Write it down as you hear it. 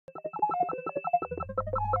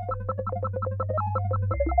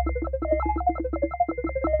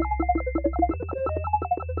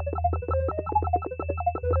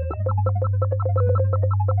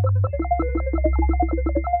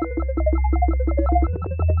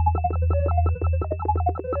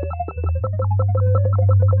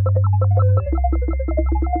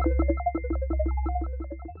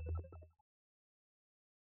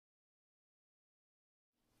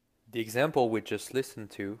The example we just listened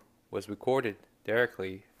to was recorded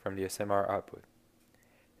directly from the SMR output.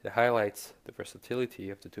 It highlights the versatility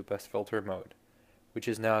of the 2-pass filter mode, which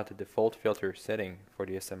is now the default filter setting for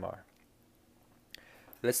the SMR.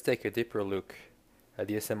 Let's take a deeper look at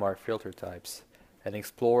the SMR filter types and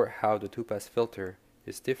explore how the 2-pass filter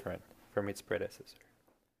is different from its predecessor.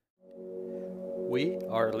 We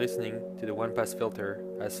are listening to the 1-pass filter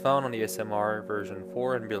as found on the SMR version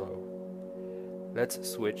 4 and below. Let's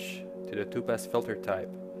switch to the 2-pass filter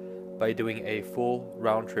type by doing a full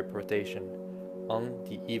round-trip rotation on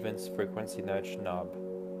the events frequency nudge knob.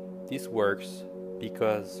 This works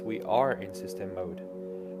because we are in system mode.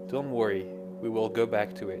 Don't worry, we will go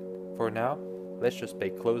back to it. For now, let's just pay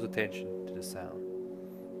close attention to the sound.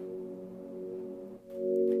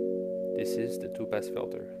 This is the 2-pass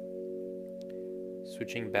filter.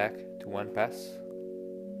 Switching back to 1-pass.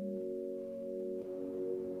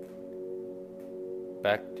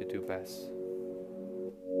 Back to 2-pass.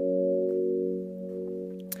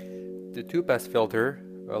 The 2-pass filter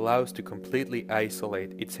allows to completely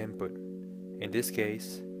isolate its input, in this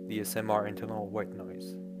case, the SMR internal white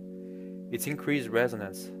noise. Its increased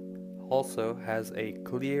resonance also has a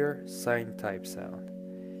clear sine type sound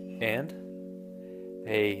and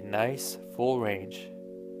a nice full range,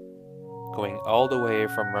 going all the way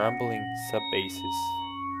from rumbling sub-basses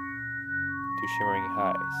to shimmering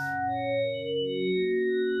highs.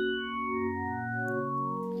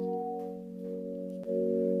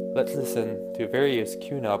 Let's listen to various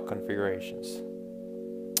Q knob configurations.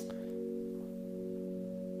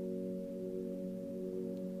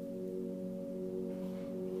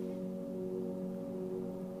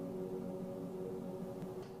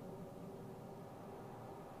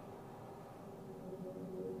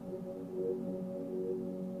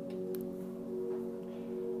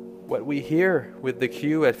 What we hear with the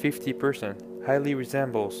Q at 50% highly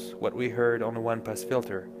resembles what we heard on the 1-pass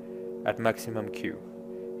filter at maximum Q.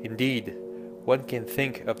 Indeed, one can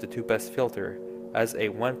think of the 2-pass filter as a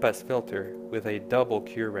 1-pass filter with a double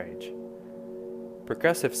Q range.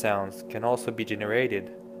 Percussive sounds can also be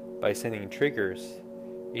generated by sending triggers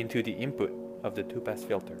into the input of the 2-pass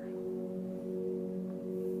filter.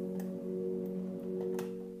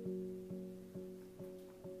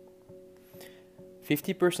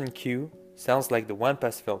 "50% Q sounds like the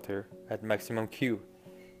 1-pass filter at maximum Q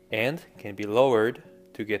and can be lowered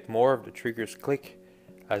to get more of the trigger's click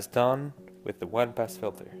as done with the 1-pass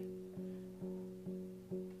filter.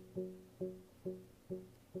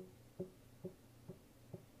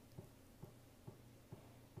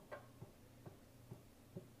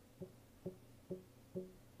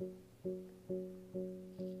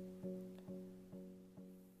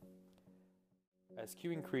 As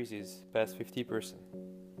Q increases past 50%,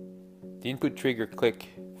 the input trigger click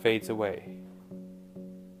fades away.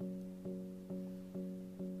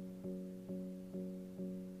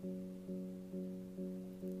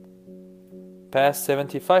 Past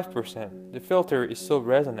 75%, the filter is so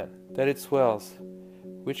resonant that it swells,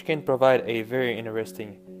 which can provide a very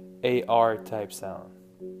interesting AR type sound.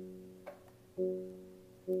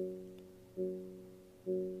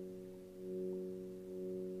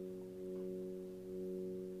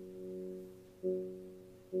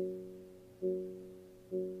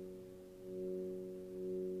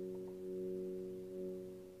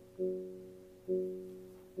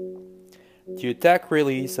 The attack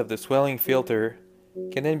release of the swelling filter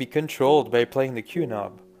can then be controlled by playing the Q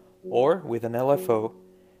knob or with an LFO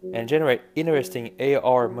and generate interesting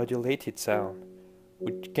AR modulated sound,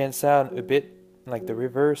 which can sound a bit like the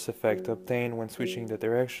reverse effect obtained when switching the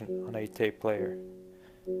direction on a tape player.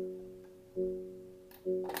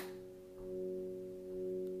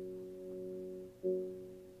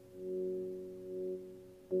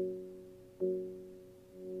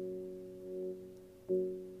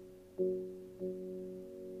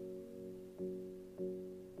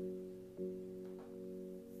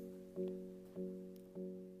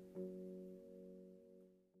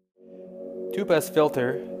 Two-pass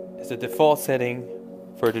filter is the default setting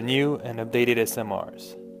for the new and updated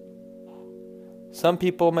SMRs. Some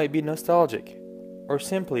people might be nostalgic or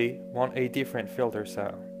simply want a different filter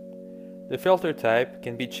sound. The filter type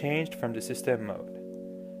can be changed from the system mode.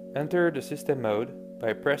 Enter the system mode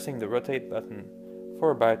by pressing the rotate button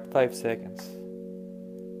for about 5 seconds.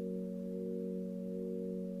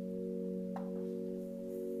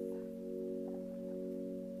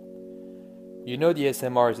 You know the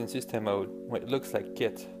SMR is in system mode when it looks like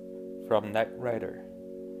Kit from Knight Rider.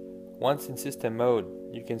 Once in system mode,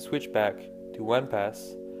 you can switch back to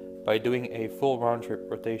 1-pass by doing a full round-trip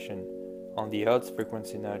rotation on the odds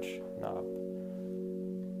frequency nudge knob.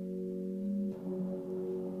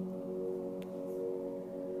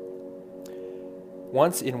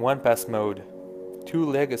 Once in one-pass mode, two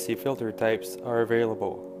legacy filter types are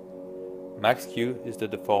available. MaxQ is the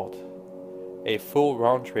default. A full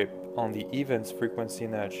round trip on the events frequency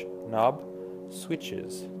nudge knob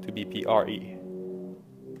switches to BpRe.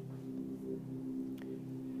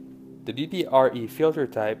 The BpRe filter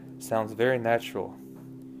type sounds very natural.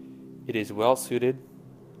 It is well suited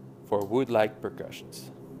for wood-like percussions.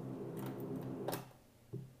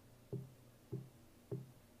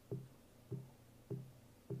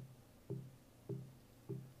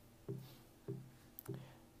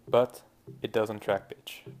 But it doesn't track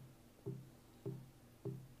pitch.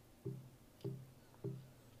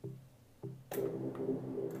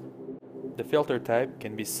 The filter type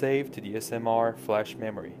can be saved to the SMR flash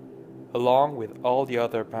memory, along with all the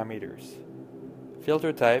other parameters.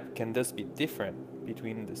 Filter type can thus be different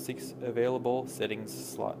between the 6 available settings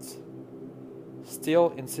slots.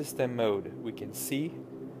 Still in system mode, we can see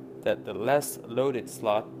that the last loaded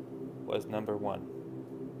slot was number 1.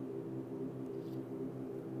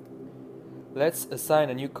 Let's assign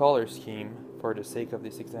a new color scheme for the sake of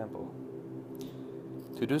this example.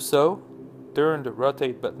 To do so, turn the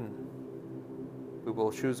rotate button. We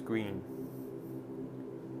will choose green.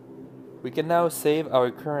 We can now save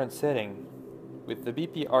our current setting with the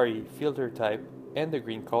BpRe filter type and the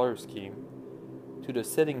green color scheme to the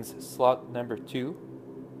settings slot number 2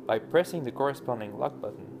 by pressing the corresponding lock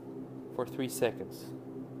button for 3 seconds.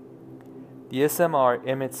 The SMR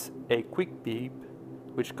emits a quick beep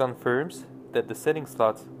which confirms that the setting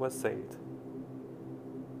slot was saved.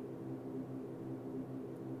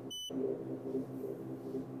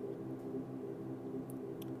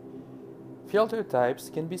 Filter types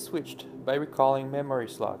can be switched by recalling memory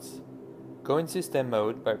slots. Go in system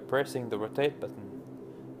mode by pressing the rotate button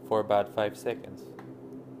for about 5 seconds.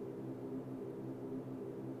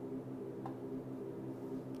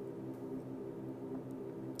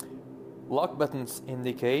 Lock buttons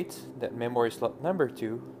indicate that memory slot number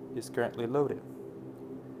 2 is currently loaded.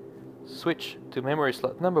 Switch to memory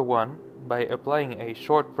slot number 1 by applying a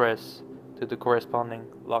short press to the corresponding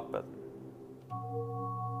lock button.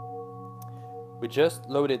 We just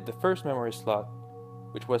loaded the first memory slot,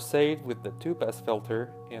 which was saved with the 2-pass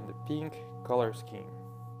filter and the pink color scheme.